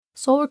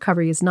Soul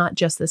Recovery is not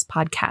just this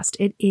podcast.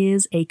 It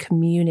is a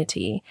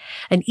community.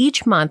 And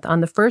each month on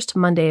the first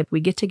Monday, we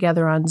get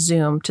together on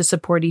Zoom to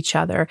support each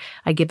other.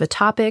 I give a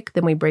topic,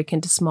 then we break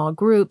into small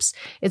groups.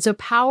 It's a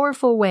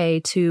powerful way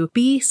to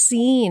be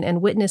seen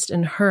and witnessed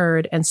and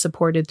heard and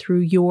supported through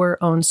your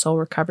own soul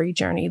recovery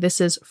journey.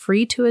 This is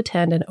free to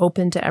attend and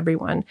open to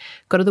everyone.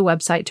 Go to the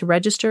website to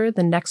register.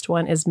 The next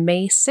one is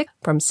May 6th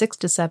from 6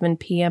 to 7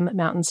 p.m.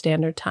 Mountain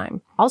Standard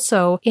Time.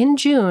 Also, in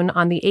June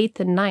on the 8th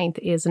and 9th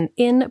is an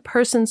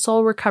in-person soul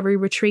recovery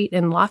retreat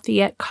in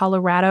Lafayette,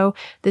 Colorado.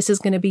 This is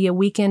going to be a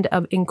weekend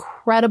of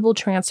incredible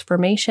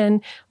transformation,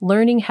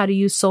 learning how to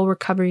use soul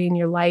recovery in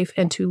your life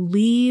and to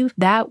leave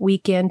that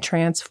weekend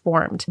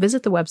transformed.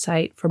 Visit the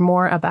website for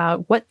more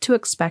about what to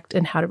expect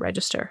and how to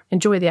register.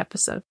 Enjoy the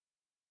episode.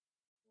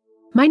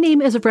 My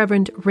name is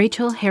Reverend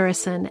Rachel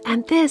Harrison,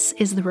 and this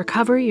is the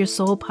Recover Your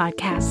Soul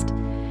podcast,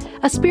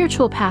 a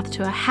spiritual path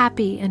to a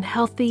happy and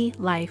healthy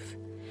life.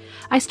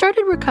 I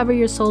started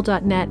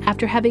recoveryoursoul.net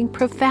after having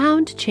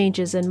profound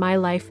changes in my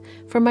life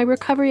from my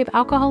recovery of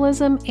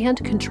alcoholism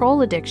and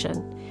control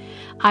addiction.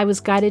 I was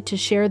guided to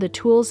share the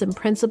tools and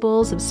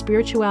principles of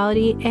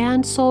spirituality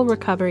and soul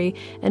recovery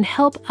and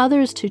help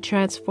others to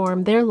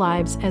transform their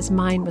lives as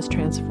mine was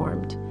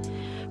transformed.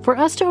 For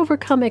us to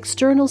overcome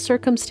external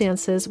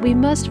circumstances, we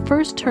must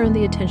first turn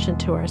the attention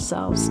to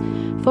ourselves,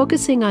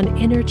 focusing on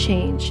inner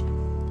change.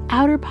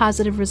 Outer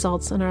positive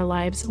results in our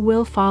lives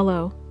will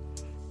follow.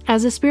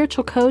 As a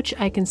spiritual coach,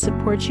 I can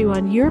support you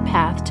on your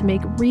path to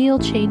make real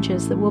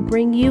changes that will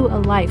bring you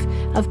a life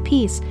of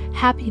peace,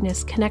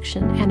 happiness,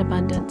 connection, and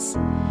abundance.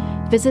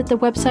 Visit the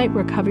website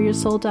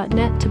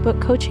recoveryoursoul.net to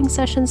book coaching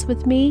sessions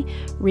with me,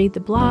 read the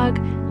blog,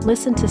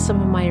 listen to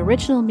some of my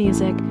original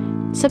music,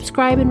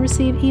 subscribe and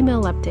receive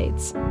email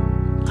updates.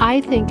 I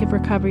think of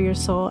Recover Your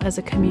Soul as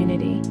a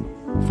community.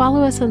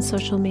 Follow us on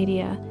social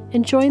media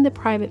and join the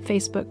private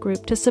Facebook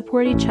group to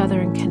support each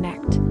other and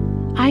connect.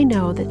 I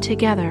know that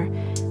together,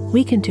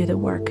 we can do the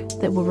work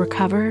that will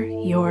recover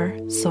your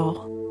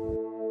soul.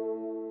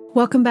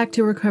 Welcome back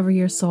to Recover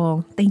Your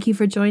Soul. Thank you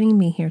for joining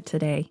me here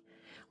today.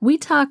 We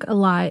talk a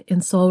lot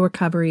in soul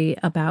recovery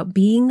about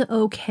being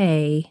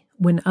okay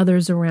when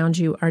others around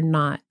you are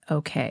not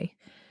okay.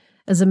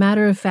 As a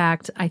matter of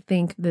fact, I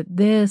think that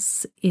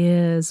this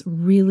is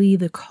really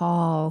the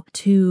call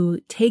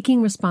to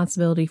taking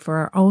responsibility for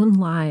our own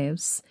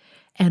lives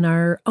and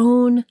our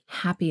own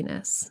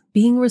happiness,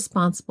 being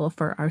responsible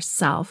for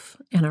ourselves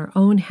and our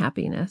own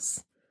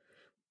happiness.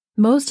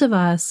 Most of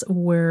us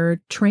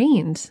were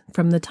trained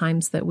from the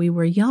times that we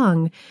were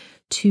young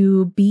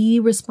to be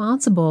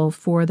responsible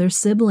for their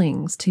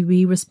siblings, to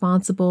be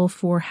responsible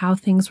for how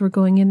things were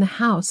going in the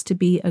house, to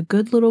be a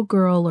good little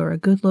girl or a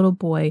good little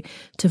boy,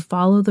 to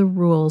follow the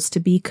rules,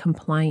 to be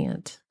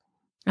compliant.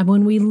 And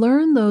when we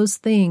learn those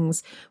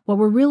things, what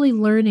we're really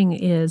learning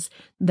is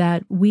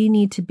that we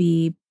need to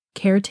be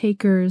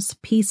caretakers,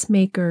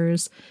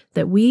 peacemakers,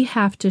 that we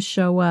have to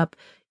show up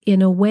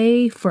in a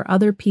way for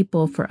other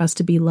people, for us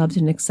to be loved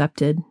and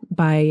accepted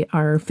by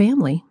our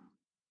family,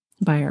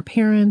 by our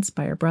parents,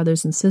 by our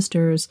brothers and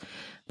sisters,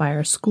 by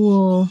our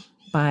school,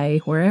 by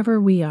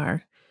wherever we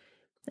are.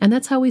 And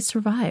that's how we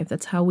survive.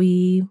 That's how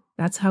we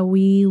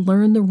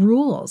learn the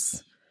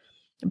rules.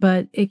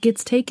 But it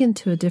gets taken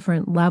to a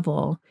different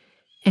level.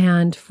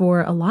 And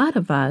for a lot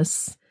of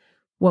us,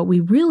 what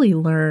we really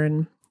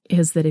learn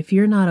is that if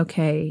you're not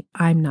okay,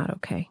 I'm not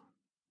okay.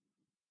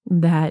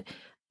 That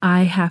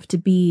I have to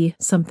be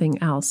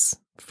something else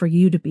for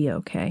you to be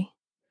okay.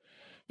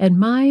 And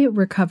my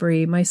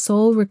recovery, my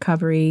soul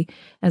recovery,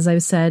 as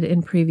I've said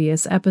in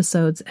previous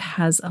episodes,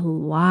 has a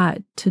lot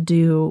to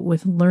do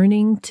with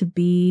learning to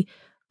be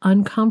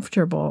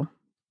uncomfortable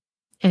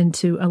and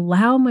to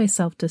allow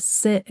myself to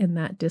sit in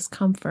that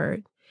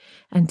discomfort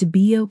and to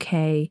be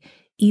okay,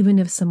 even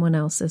if someone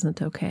else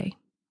isn't okay.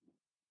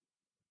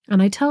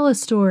 And I tell a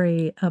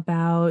story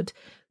about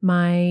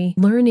my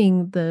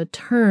learning the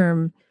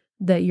term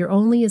that you're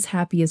only as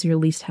happy as your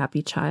least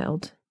happy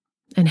child,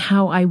 and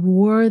how I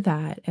wore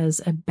that as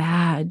a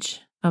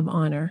badge of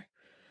honor,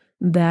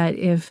 that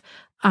if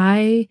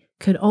I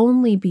could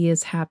only be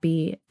as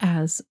happy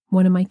as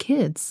one of my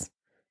kids,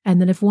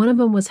 and that if one of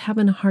them was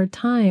having a hard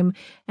time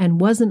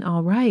and wasn't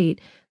all right,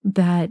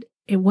 that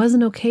it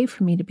wasn't okay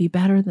for me to be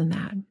better than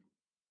that.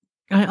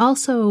 I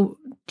also,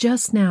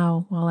 just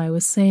now, while I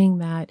was saying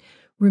that,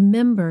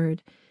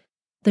 remembered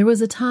there was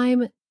a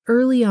time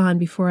early on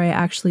before I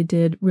actually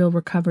did real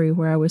recovery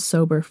where I was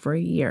sober for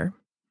a year.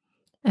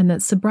 And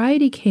that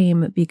sobriety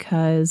came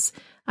because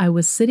I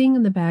was sitting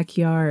in the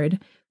backyard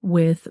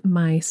with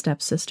my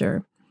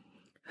stepsister,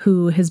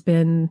 who has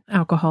been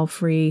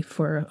alcohol-free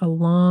for a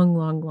long,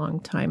 long,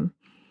 long time.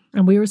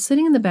 And we were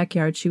sitting in the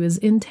backyard. She was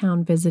in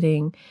town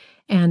visiting,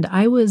 and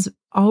I was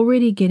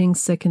already getting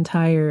sick and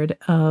tired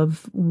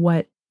of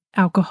what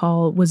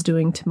alcohol was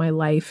doing to my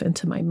life and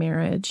to my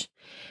marriage.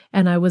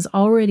 And I was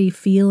already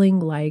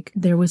feeling like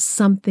there was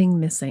something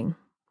missing.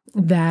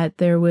 that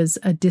there was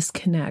a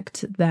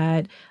disconnect,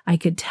 that I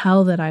could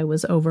tell that I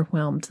was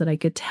overwhelmed, that I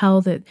could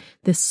tell that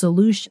this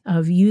solution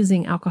of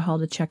using alcohol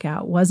to check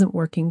out wasn't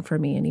working for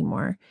me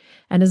anymore.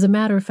 And as a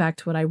matter of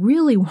fact, what I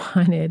really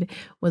wanted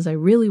was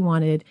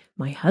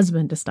my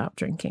husband to stop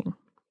drinking,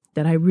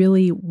 that I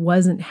really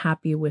wasn't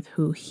happy with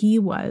who he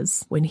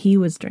was when he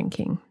was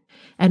drinking.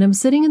 And I'm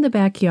sitting in the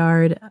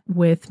backyard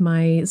with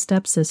my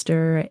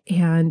stepsister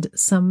and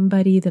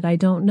somebody that I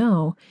don't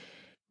know.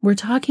 We're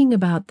talking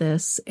about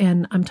this,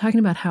 and I'm talking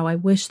about how I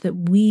wish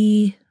that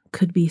we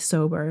could be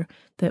sober,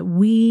 that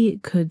we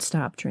could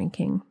stop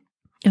drinking.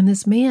 And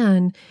this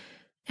man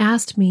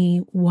asked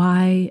me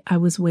why I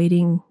was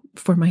waiting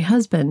for my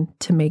husband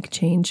to make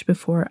change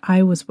before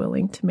I was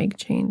willing to make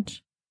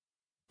change.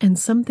 And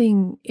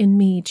something in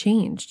me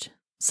changed.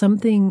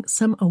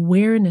 Some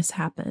awareness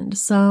happened.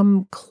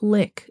 Some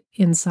click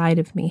inside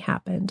of me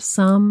happened.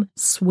 Some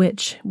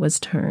switch was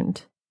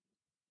turned.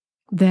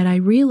 That I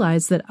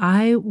realized that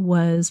I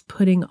was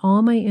putting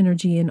all my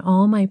energy and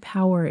all my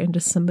power into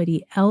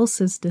somebody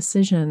else's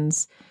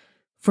decisions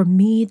for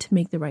me to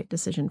make the right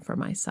decision for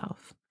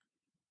myself.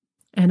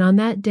 And on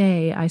that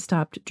day, I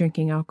stopped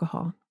drinking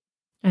alcohol.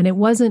 And it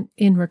wasn't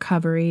in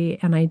recovery,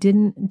 and I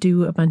didn't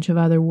do a bunch of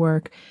other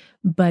work,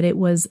 but it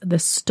was the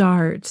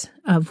start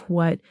of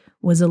what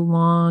was a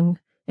long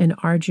and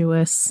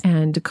arduous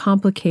and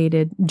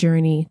complicated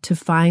journey to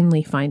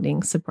finally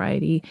finding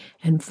sobriety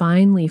and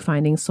finally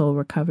finding soul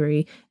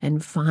recovery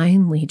and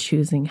finally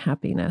choosing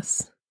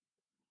happiness.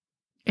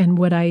 And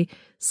what I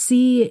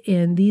see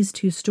in these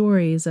two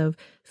stories of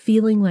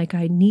feeling like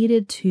I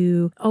needed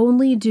to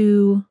only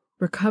do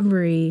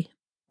recovery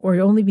or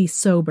only be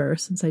sober,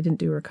 since I didn't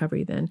do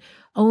recovery then,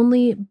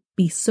 only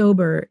be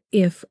sober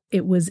if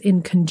it was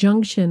in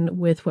conjunction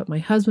with what my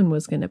husband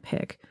was going to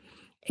pick.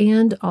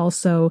 And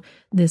also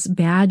this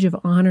badge of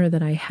honor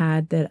that I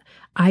had that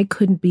I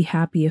couldn't be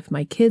happy if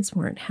my kids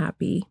weren't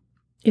happy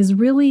is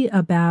really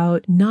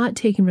about not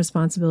taking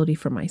responsibility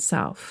for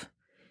myself.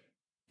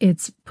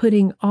 It's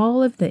putting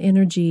all of the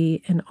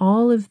energy and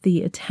all of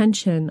the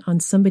attention on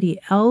somebody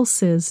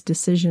else's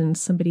decisions,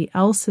 somebody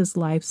else's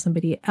life,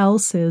 somebody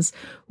else's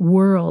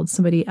world,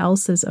 somebody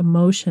else's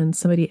emotions,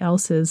 somebody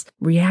else's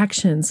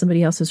reactions,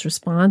 somebody else's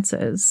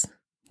responses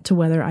to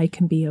whether I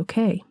can be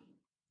okay.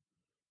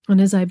 And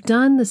as I've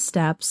done the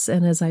steps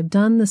and as I've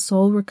done the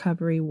soul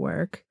recovery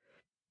work,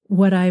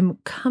 what I'm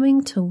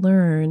coming to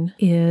learn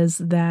is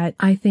that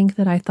I think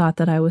that I thought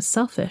that I was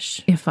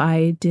selfish if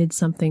I did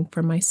something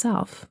for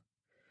myself.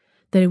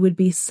 That it would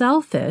be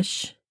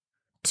selfish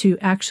to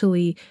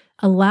actually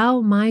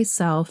allow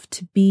myself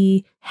to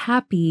be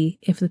happy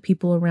if the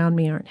people around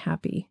me aren't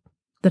happy.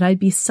 That I'd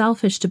be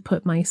selfish to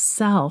put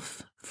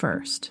myself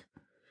first.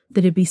 That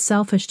it'd be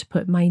selfish to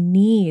put my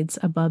needs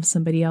above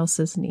somebody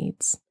else's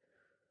needs.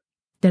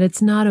 That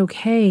it's not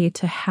okay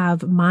to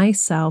have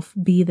myself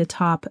be the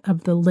top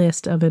of the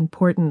list of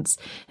importance.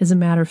 As a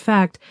matter of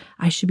fact,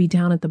 I should be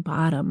down at the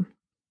bottom.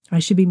 I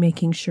should be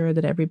making sure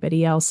that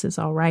everybody else is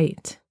all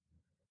right.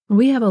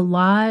 We have a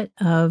lot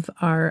of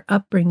our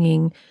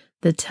upbringing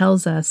that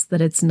tells us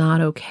that it's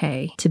not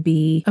okay to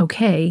be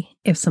okay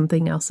if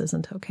something else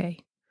isn't okay.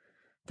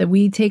 That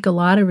we take a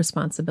lot of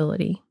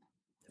responsibility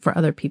for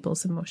other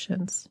people's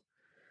emotions.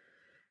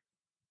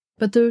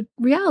 But the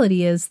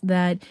reality is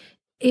that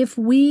if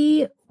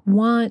we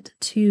want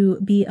to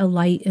be a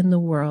light in the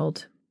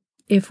world,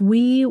 if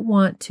we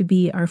want to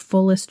be our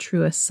fullest,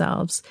 truest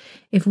selves,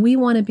 if we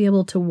want to be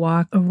able to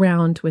walk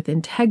around with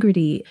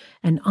integrity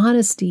and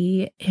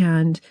honesty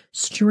and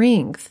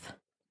strength,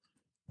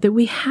 that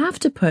we have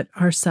to put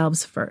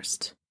ourselves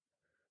first.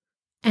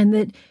 And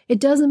that it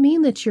doesn't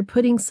mean that you're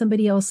putting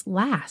somebody else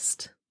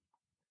last.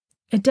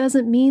 It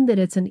doesn't mean that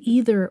it's an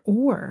either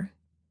or.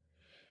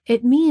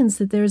 It means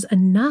that there's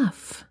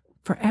enough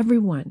for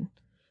everyone,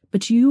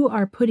 but you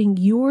are putting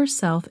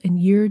yourself and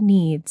your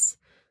needs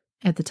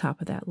at the top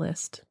of that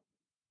list.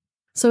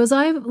 So as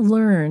I've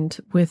learned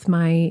with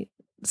my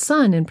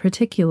son in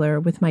particular,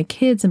 with my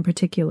kids in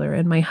particular,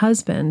 and my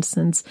husband,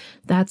 since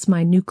that's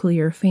my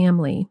nuclear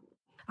family,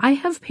 I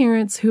have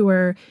parents who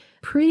are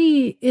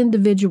pretty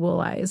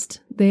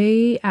individualized.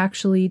 They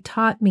actually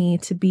taught me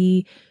to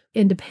be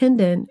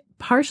independent,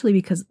 partially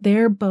because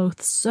they're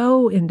both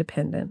so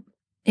independent.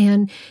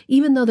 And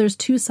even though there's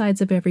two sides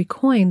of every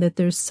coin, that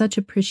there's such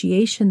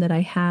appreciation that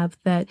I have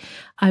that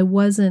I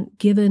wasn't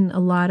given a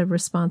lot of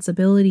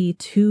responsibility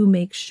to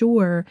make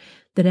sure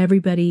that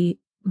everybody,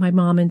 my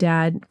mom and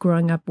dad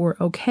growing up,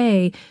 were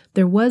okay.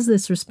 There was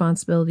this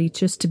responsibility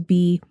just to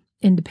be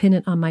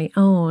independent on my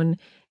own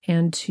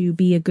and to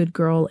be a good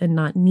girl and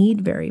not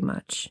need very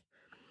much.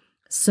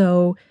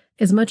 So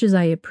as much as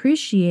I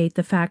appreciate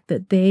the fact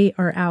that they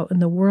are out in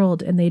the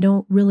world and they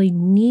don't really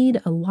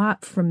need a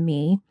lot from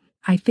me,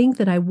 I think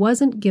that I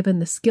wasn't given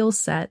the skill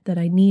set that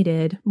I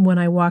needed when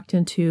I walked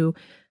into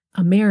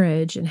a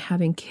marriage and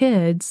having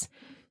kids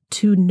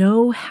to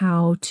know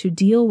how to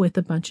deal with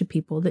a bunch of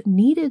people that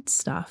needed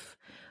stuff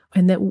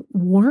and that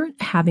weren't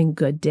having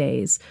good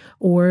days,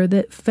 or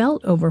that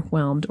felt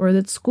overwhelmed, or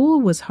that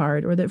school was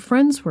hard, or that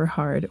friends were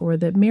hard, or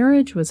that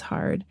marriage was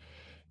hard.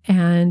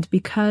 And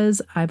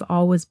because I've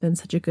always been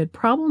such a good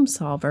problem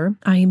solver,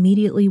 I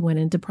immediately went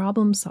into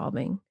problem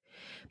solving.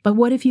 But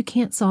what if you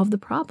can't solve the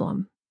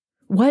problem?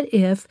 What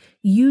if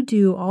you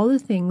do all the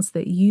things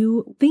that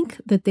you think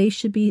that they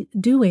should be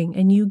doing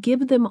and you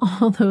give them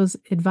all those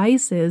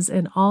advices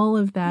and all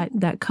of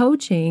that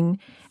coaching,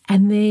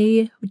 and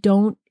they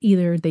don't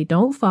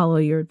follow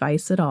your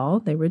advice at all,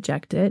 they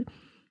reject it,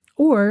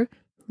 or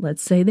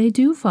let's say they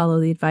do follow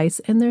the advice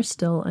and they're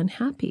still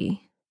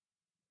unhappy.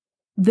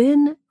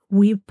 Then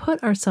we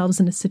put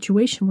ourselves in a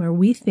situation where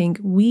we think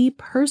we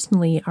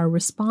personally are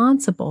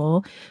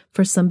responsible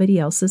for somebody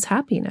else's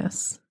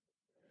happiness.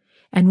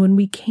 And when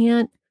we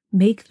can't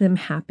make them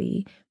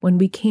happy, when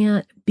we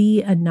can't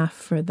be enough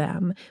for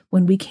them,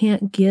 when we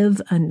can't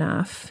give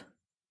enough,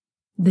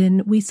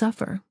 then we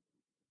suffer.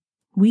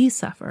 We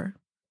suffer.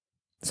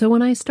 So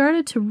when I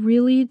started to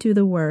really do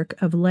the work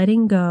of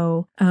letting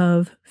go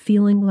of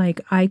feeling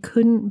like I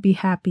couldn't be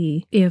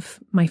happy if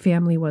my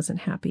family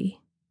wasn't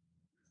happy,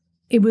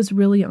 it was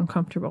really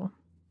uncomfortable.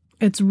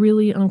 It's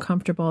really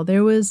uncomfortable.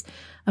 There was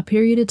a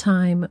period of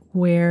time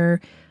where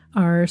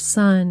our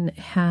son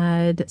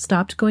had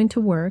stopped going to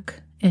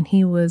work and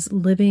he was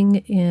living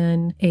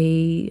in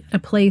a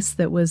place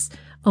that was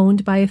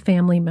owned by a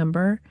family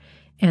member.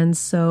 And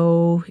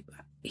so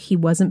he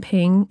wasn't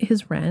paying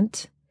his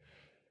rent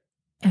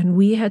and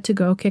we had to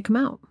go kick him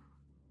out.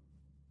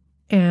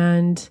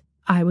 And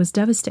I was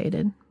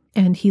devastated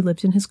and he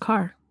lived in his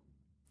car.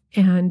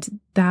 And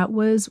that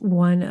was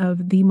one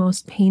of the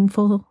most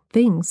painful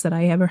things that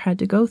I ever had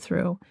to go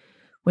through,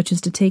 which is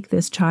to take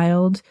this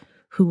child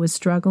who was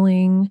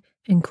struggling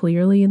and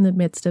clearly in the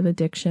midst of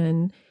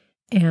addiction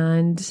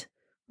and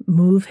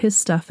move his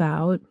stuff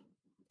out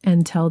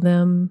and tell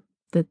them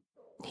that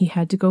he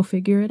had to go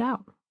figure it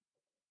out.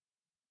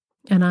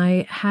 And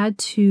I had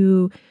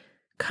to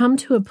come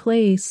to a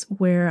place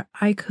where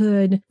I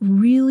could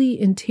really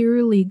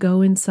interiorly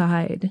go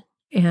inside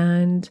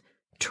and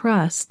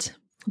trust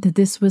that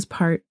this was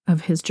part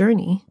of his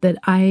journey, that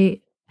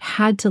I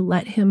had to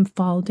let him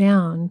fall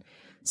down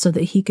so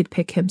that he could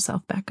pick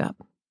himself back up.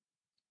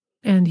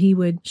 And he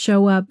would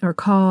show up or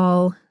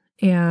call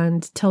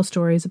and tell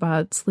stories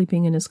about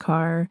sleeping in his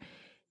car.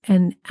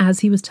 And as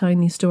he was telling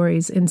these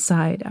stories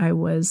inside, I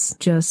was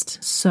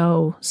just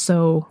so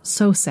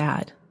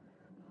sad.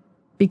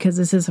 Because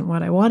this isn't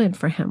what I wanted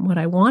for him. What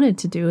I wanted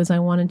to do is I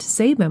wanted to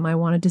save him. I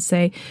wanted to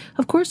say,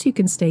 of course you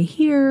can stay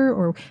here,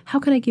 or how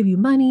can I give you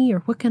money,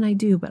 or what can I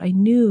do? But I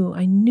knew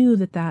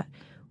that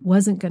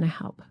wasn't going to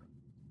help.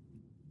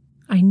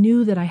 I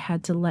knew that I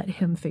had to let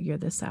him figure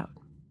this out.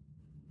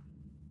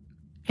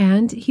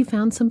 And he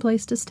found some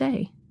place to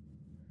stay.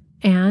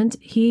 And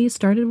he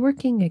started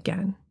working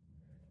again.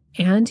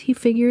 And he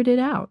figured it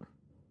out.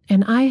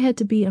 And I had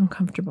to be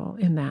uncomfortable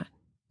in that.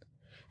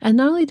 And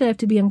not only did I have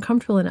to be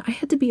uncomfortable in it, I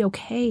had to be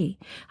okay.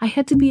 I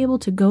had to be able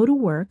to go to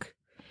work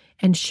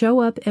and show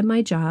up at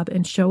my job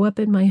and show up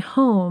in my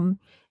home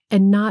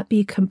and not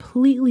be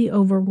completely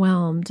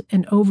overwhelmed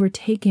and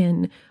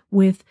overtaken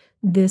with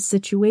this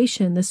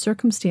situation, this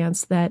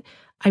circumstance that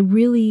I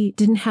really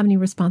didn't have any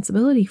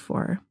responsibility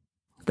for,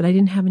 that I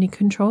didn't have any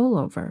control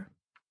over.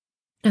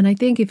 And I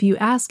think if you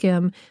ask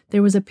him,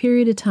 there was a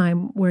period of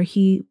time where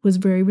he was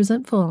very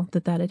resentful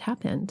that had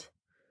happened,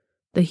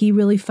 that he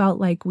really felt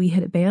like we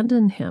had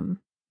abandoned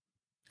him.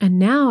 And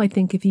now I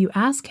think if you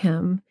ask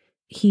him,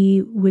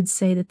 he would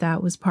say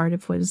that was part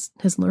of what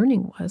his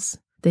learning was,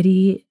 that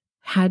he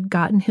had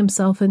gotten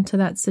himself into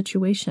that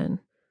situation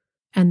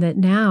and that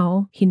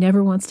now he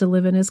never wants to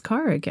live in his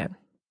car again,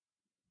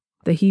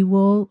 that he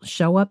will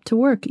show up to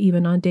work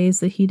even on days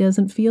that he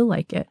doesn't feel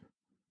like it.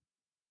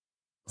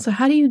 So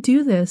how do you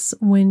do this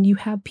when you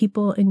have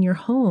people in your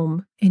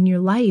home, in your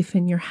life,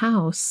 in your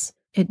house,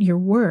 at your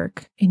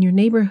work, in your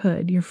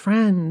neighborhood, your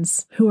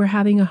friends who are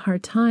having a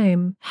hard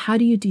time? How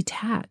do you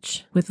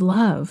detach with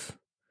love?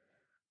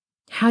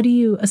 How do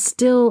you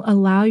still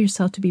allow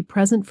yourself to be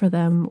present for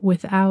them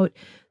without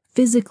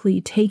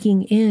physically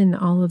taking in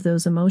all of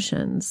those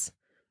emotions?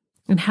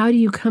 And how do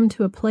you come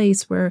to a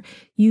place where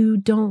you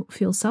don't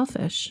feel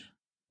selfish,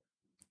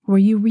 where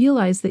you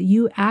realize that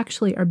you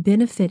actually are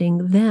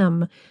benefiting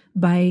them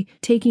by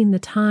taking the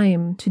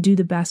time to do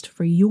the best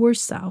for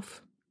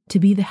yourself, to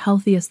be the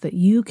healthiest that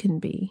you can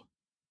be?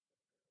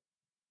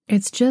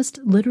 It's just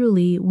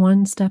literally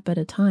one step at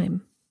a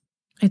time.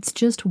 It's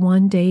just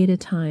one day at a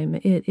time.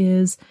 It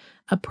is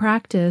a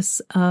practice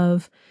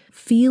of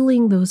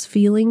feeling those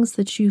feelings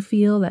that you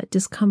feel, that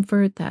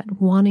discomfort,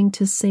 that wanting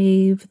to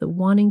save, the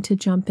wanting to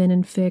jump in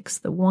and fix,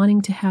 the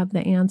wanting to have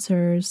the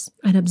answers,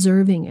 and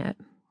observing it.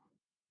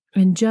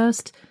 And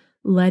just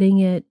letting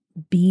it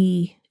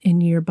be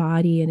in your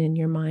body and in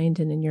your mind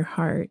and in your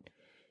heart.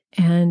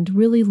 And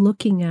really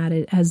looking at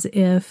it as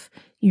if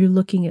you're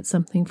looking at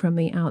something from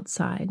the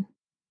outside.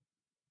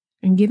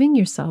 And giving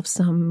yourself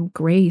some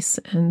grace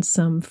and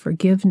some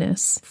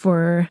forgiveness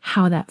for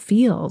how that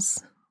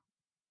feels.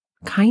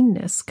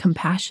 Kindness,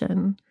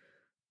 compassion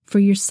for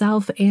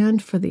yourself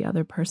and for the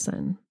other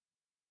person.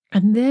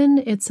 And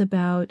then it's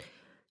about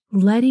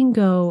letting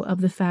go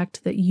of the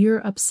fact that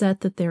you're upset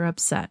that they're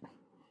upset.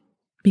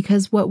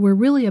 Because what we're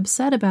really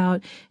upset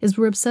about is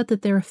we're upset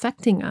that they're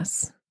affecting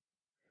us.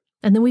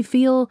 And then we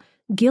feel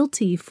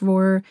guilty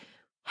for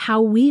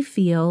how we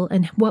feel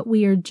and what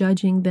we are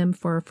judging them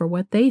for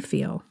what they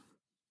feel.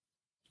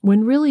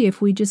 When really,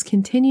 if we just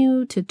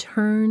continue to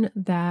turn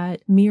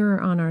that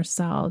mirror on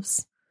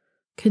ourselves,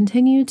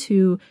 continue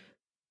to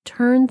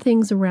turn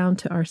things around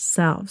to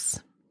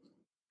ourselves,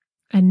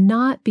 and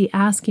not be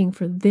asking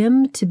for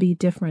them to be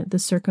different, the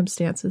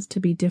circumstances to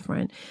be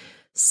different.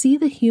 See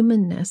the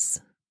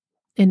humanness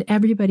in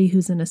everybody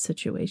who's in a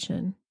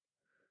situation.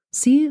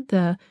 See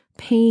the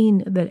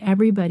pain that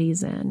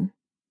everybody's in.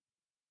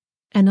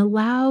 And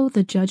allow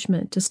the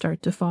judgment to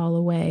start to fall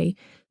away.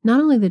 Not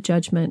only the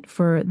judgment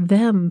for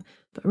them,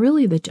 but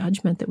really the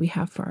judgment that we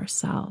have for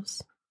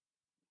ourselves.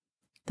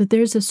 That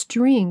there's a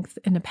strength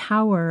and a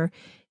power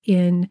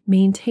in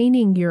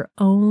maintaining your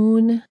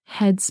own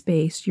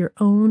headspace, your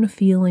own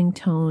feeling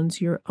tones,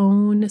 your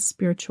own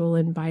spiritual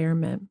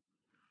environment.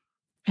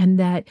 And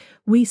that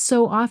we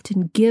so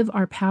often give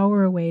our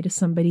power away to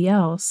somebody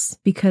else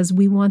because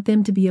we want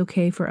them to be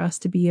okay for us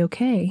to be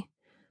okay.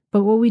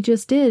 But what we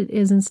just did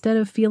is, instead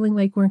of feeling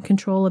like we're in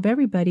control of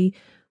everybody,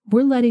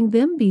 we're letting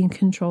them be in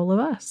control of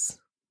us.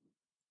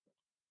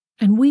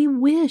 And we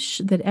wish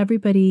that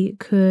everybody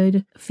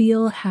could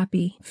feel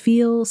happy,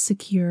 feel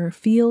secure,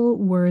 feel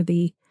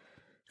worthy,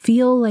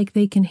 feel like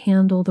they can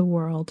handle the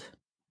world.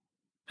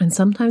 And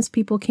sometimes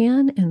people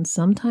can, and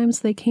sometimes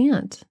they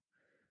can't.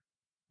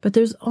 But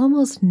there's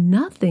almost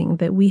nothing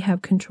that we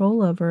have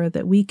control over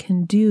that we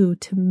can do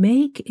to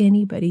make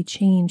anybody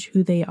change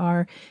who they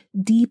are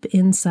deep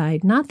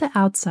inside, not the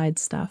outside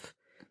stuff.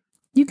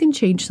 You can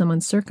change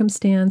someone's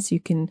circumstance, you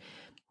can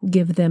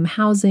give them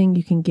housing,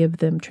 you can give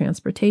them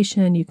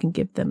transportation, you can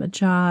give them a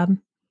job,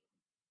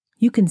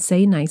 you can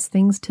say nice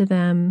things to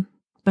them.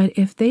 But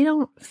if they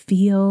don't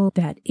feel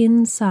that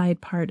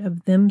inside part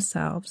of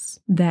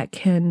themselves that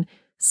can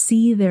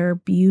see their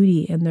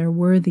beauty and their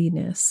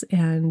worthiness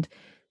and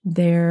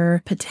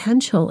their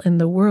potential in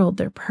the world,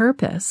 their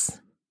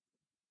purpose,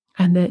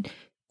 and that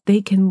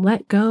they can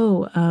let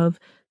go of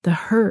the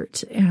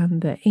hurt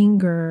and the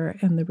anger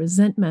and the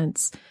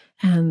resentments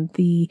and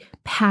the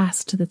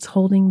past that's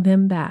holding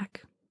them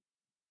back,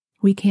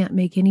 we can't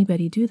make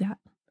anybody do that.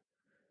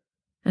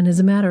 And as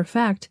a matter of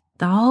fact,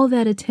 all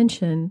that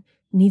attention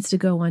needs to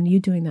go on you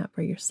doing that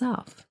for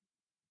yourself.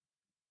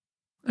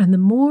 And the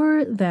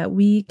more that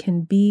we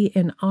can be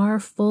in our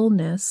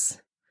fullness,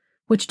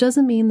 which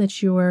doesn't mean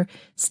that you're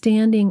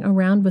standing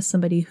around with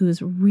somebody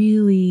who's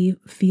really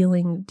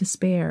feeling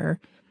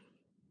despair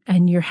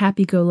and you're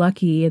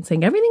happy-go-lucky and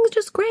saying, everything's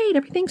just great,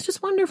 everything's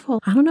just wonderful.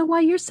 I don't know why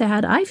you're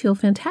sad. I feel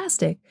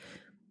fantastic.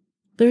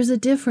 There's a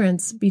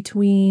difference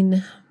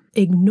between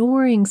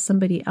ignoring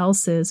somebody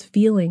else's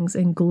feelings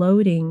and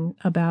gloating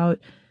about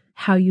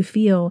how you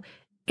feel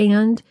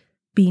and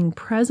being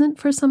present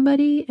for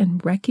somebody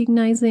and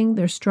recognizing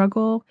their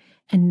struggle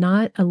and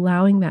not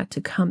allowing that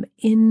to come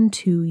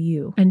into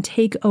you and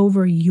take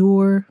over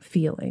your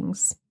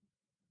feelings.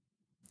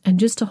 And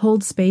just to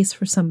hold space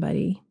for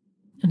somebody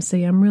and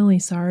say, I'm really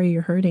sorry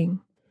you're hurting.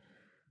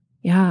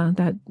 Yeah,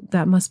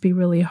 that must be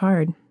really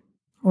hard.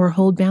 Or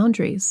hold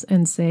boundaries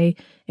and say,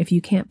 if you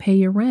can't pay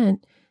your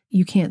rent,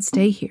 you can't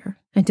stay here.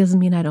 It doesn't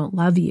mean I don't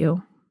love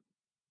you.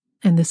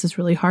 And this is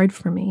really hard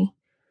for me,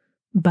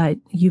 but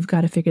you've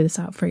got to figure this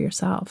out for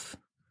yourself.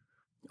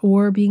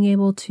 Or being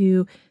able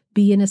to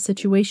be in a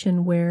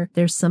situation where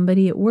there's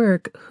somebody at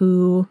work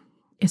who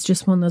is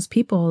just one of those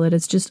people that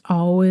it's just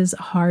always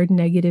a hard,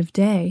 negative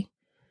day.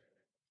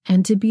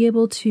 And to be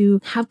able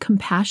to have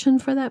compassion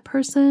for that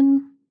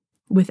person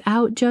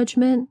without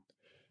judgment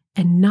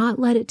and not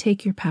let it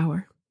take your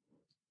power.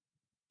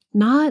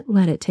 Not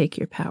let it take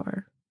your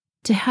power.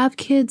 To have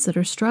kids that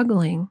are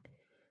struggling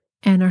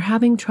and are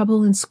having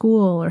trouble in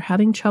school or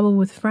having trouble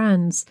with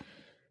friends,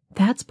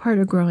 that's part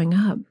of growing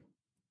up.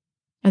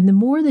 And the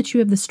more that you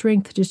have the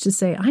strength just to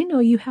say, I know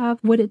you have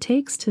what it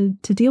takes to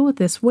deal with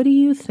this. What do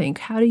you think?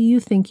 How do you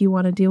think you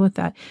want to deal with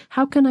that?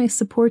 How can I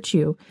support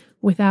you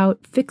without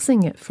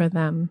fixing it for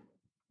them?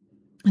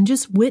 And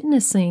just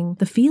witnessing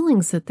the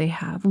feelings that they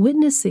have,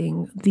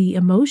 witnessing the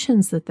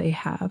emotions that they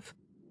have,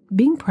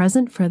 being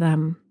present for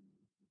them,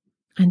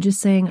 and just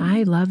saying,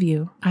 I love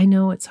you. I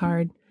know it's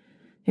hard.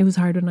 It was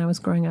hard when I was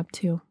growing up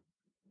too.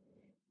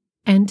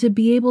 And to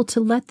be able to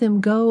let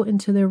them go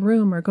into their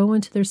room or go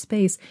into their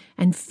space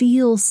and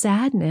feel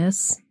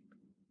sadness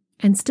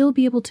and still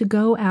be able to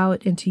go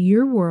out into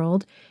your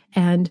world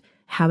and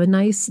have a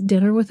nice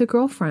dinner with a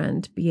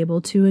girlfriend, be able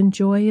to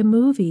enjoy a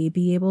movie,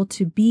 be able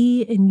to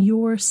be in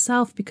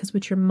yourself, because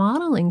what you're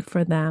modeling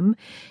for them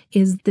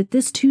is that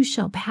this too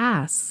shall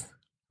pass,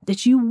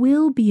 that you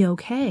will be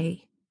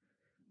okay,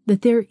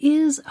 that there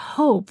is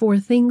hope for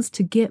things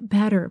to get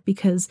better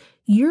because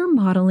you're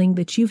modeling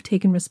that you've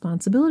taken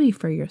responsibility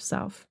for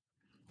yourself.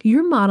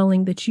 You're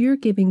modeling that you're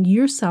giving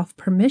yourself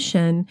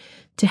permission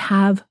to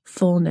have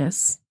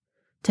fullness,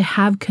 to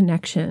have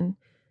connection,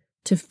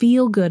 to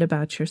feel good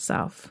about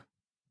yourself.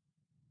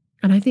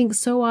 And I think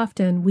so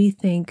often we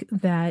think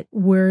that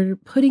we're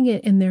putting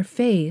it in their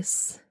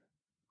face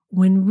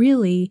when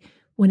really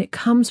when it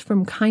comes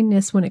from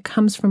kindness, when it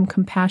comes from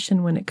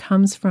compassion, when it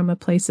comes from a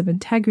place of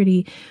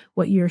integrity,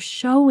 what you're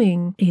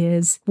showing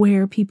is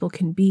where people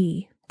can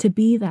be, to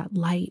be that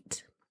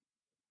light.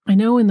 I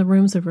know in the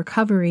rooms of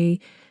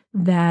recovery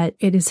that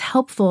it is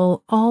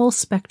helpful, all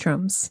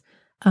spectrums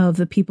of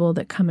the people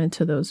that come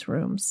into those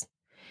rooms.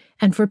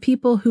 And for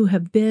people who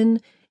have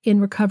been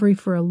in recovery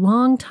for a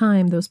long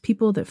time, those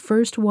people that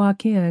first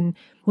walk in,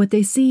 what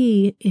they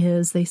see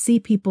is they see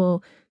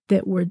people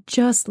that were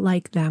just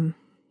like them,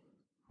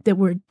 that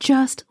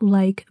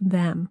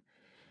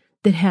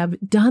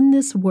have done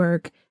this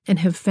work and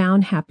have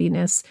found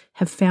happiness,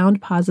 have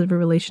found positive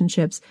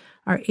relationships,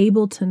 are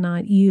able to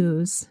not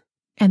use.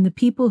 And the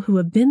people who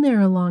have been there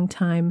a long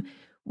time,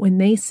 when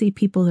they see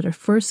people that are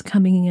first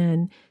coming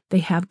in, they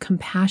have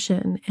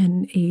compassion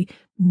and a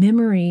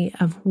memory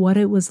of what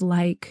it was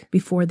like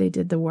before they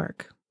did the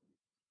work.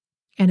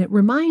 And it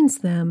reminds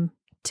them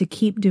to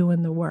keep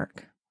doing the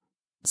work.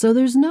 So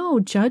there's no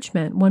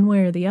judgment one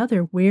way or the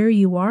other where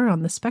you are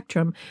on the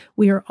spectrum.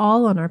 We are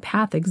all on our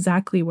path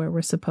exactly where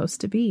we're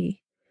supposed to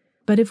be.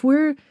 But if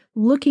we're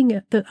looking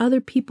at the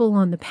other people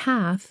on the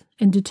path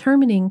and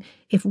determining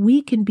if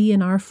we can be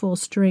in our full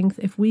strength,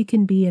 if we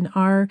can be in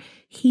our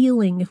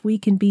healing, if we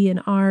can be in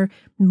our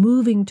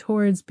moving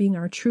towards being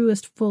our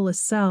truest,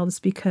 fullest selves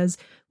because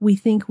we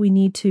think we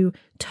need to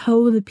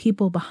tow the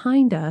people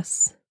behind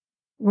us,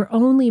 we're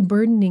only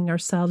burdening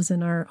ourselves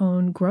in our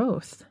own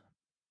growth.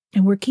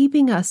 And we're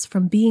keeping us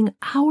from being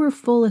our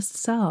fullest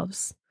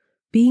selves,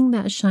 being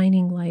that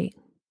shining light.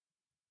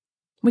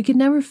 We could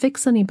never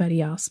fix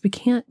anybody else. We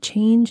can't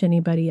change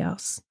anybody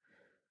else.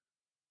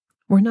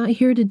 We're not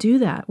here to do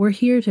that. We're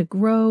here to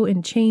grow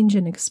and change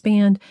and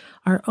expand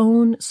our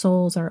own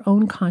souls, our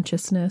own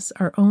consciousness,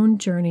 our own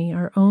journey,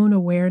 our own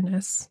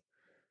awareness.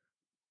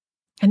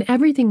 And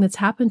everything that's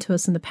happened to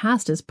us in the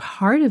past is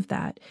part of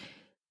that.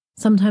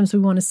 Sometimes we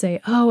want to say,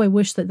 oh, I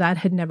wish that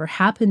had never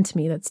happened to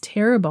me. That's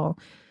terrible.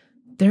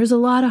 There's a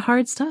lot of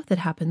hard stuff that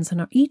happens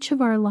in each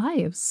of our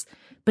lives,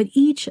 but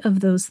each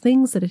of those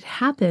things that had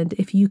happened,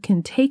 if you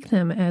can take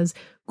them as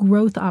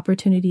growth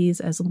opportunities,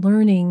 as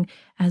learning,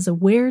 as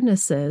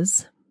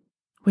awarenesses,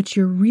 what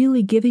you're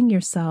really giving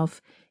yourself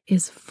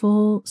is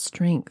full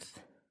strength,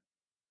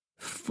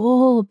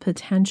 full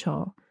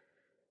potential,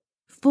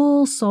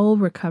 full soul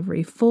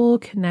recovery, full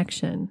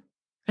connection.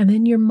 And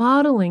then you're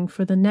modeling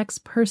for the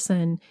next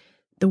person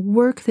the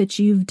work that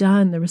you've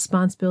done, the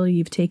responsibility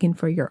you've taken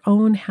for your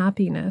own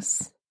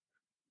happiness,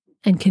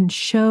 and can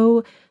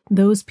show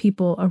those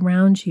people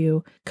around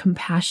you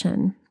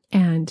compassion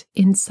and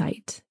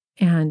insight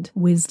and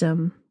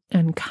wisdom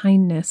and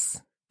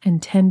kindness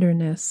and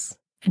tenderness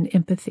and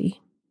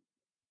empathy.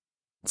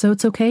 So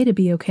it's okay to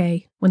be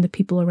okay when the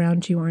people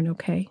around you aren't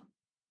okay.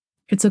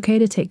 It's okay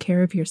to take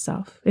care of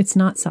yourself. It's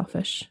not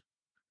selfish.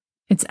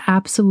 It's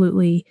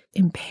absolutely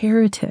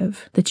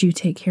imperative that you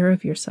take care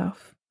of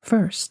yourself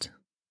first.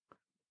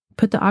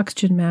 Put the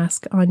oxygen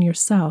mask on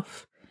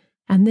yourself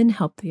and then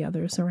help the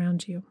others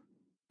around you.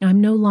 I'm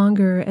no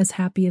longer as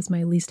happy as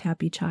my least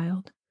happy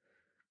child.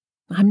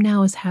 I'm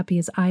now as happy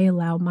as I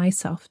allow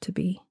myself to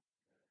be.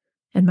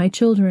 And my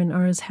children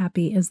are as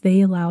happy as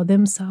they allow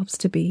themselves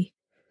to be.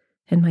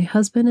 And my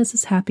husband is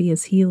as happy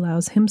as he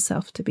allows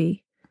himself to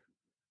be.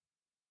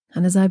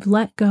 And as I've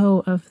let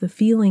go of the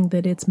feeling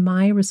that it's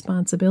my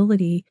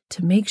responsibility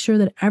to make sure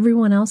that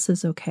everyone else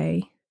is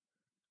okay,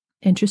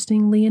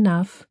 interestingly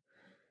enough,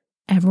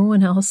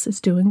 everyone else is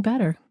doing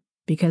better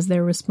because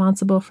they're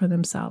responsible for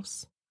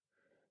themselves.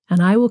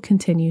 And I will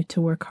continue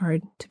to work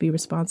hard to be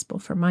responsible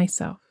for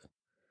myself.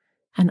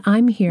 And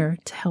I'm here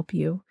to help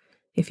you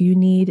if you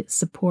need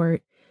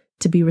support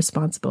to be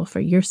responsible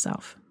for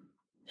yourself.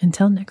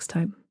 Until next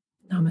time,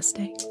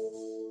 namaste.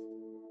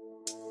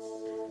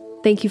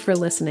 Thank you for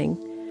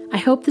listening. I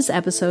hope this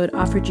episode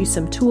offered you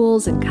some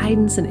tools and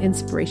guidance and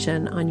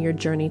inspiration on your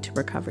journey to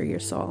recover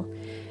your soul.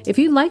 If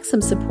you'd like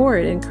some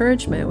support and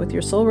encouragement with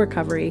your soul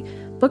recovery,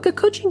 book a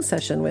coaching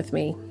session with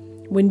me.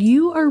 When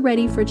you are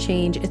ready for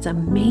change, it's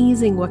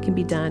amazing what can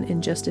be done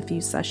in just a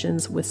few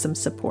sessions with some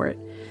support.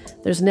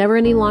 There's never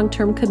any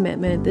long-term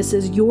commitment. This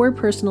is your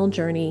personal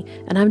journey,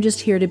 and I'm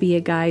just here to be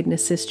a guide and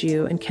assist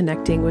you in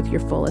connecting with your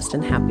fullest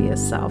and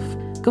happiest self.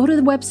 Go to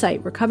the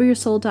website,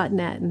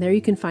 recoveryoursoul.net, and there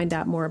you can find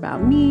out more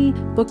about me,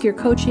 book your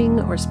coaching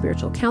or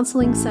spiritual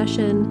counseling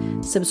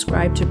session,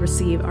 subscribe to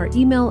receive our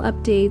email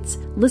updates,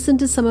 listen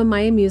to some of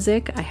my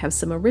music. I have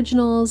some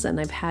originals, and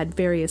I've had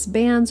various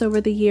bands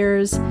over the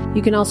years.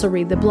 You can also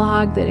read the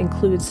blog that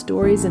includes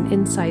stories and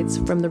insights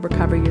from the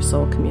Recover Your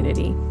Soul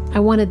community. I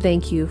want to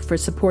thank you for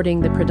supporting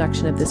the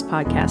production of this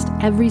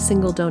podcast. Every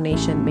single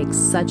donation makes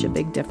such a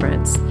big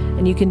difference,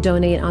 and you can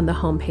donate on the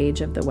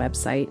homepage of the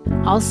website.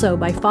 Also,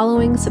 by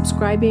following,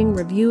 subscribing,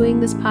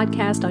 reviewing this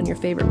podcast on your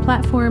favorite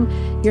platform,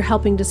 you're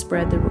helping to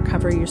spread the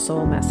Recover Your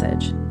Soul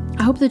message.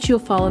 I hope that you'll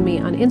follow me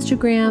on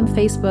Instagram,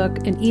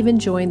 Facebook, and even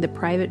join the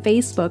private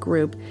Facebook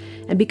group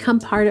and become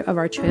part of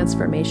our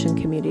transformation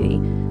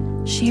community.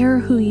 Share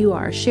who you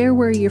are, share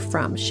where you're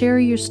from, share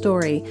your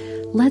story.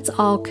 Let's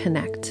all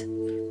connect.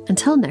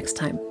 Until next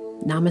time,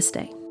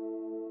 namaste.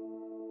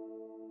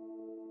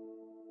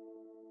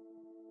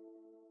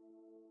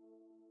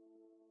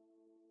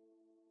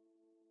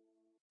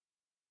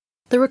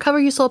 The Recover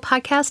Your Soul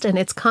podcast and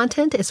its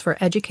content is for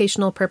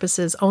educational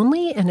purposes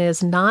only and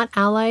is not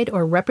allied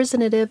or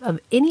representative of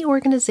any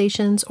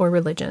organizations or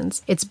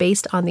religions. It's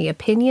based on the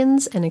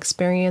opinions and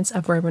experience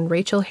of Reverend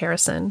Rachel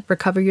Harrison.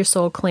 Recover Your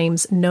Soul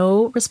claims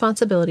no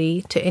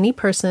responsibility to any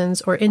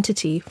persons or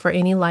entity for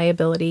any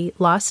liability,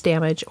 loss,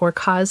 damage, or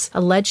cause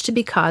alleged to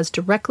be caused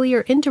directly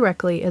or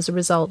indirectly as a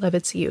result of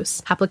its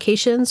use.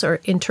 Applications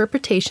or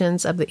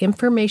interpretations of the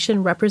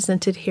information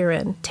represented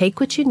herein. Take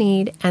what you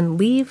need and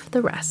leave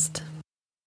the rest.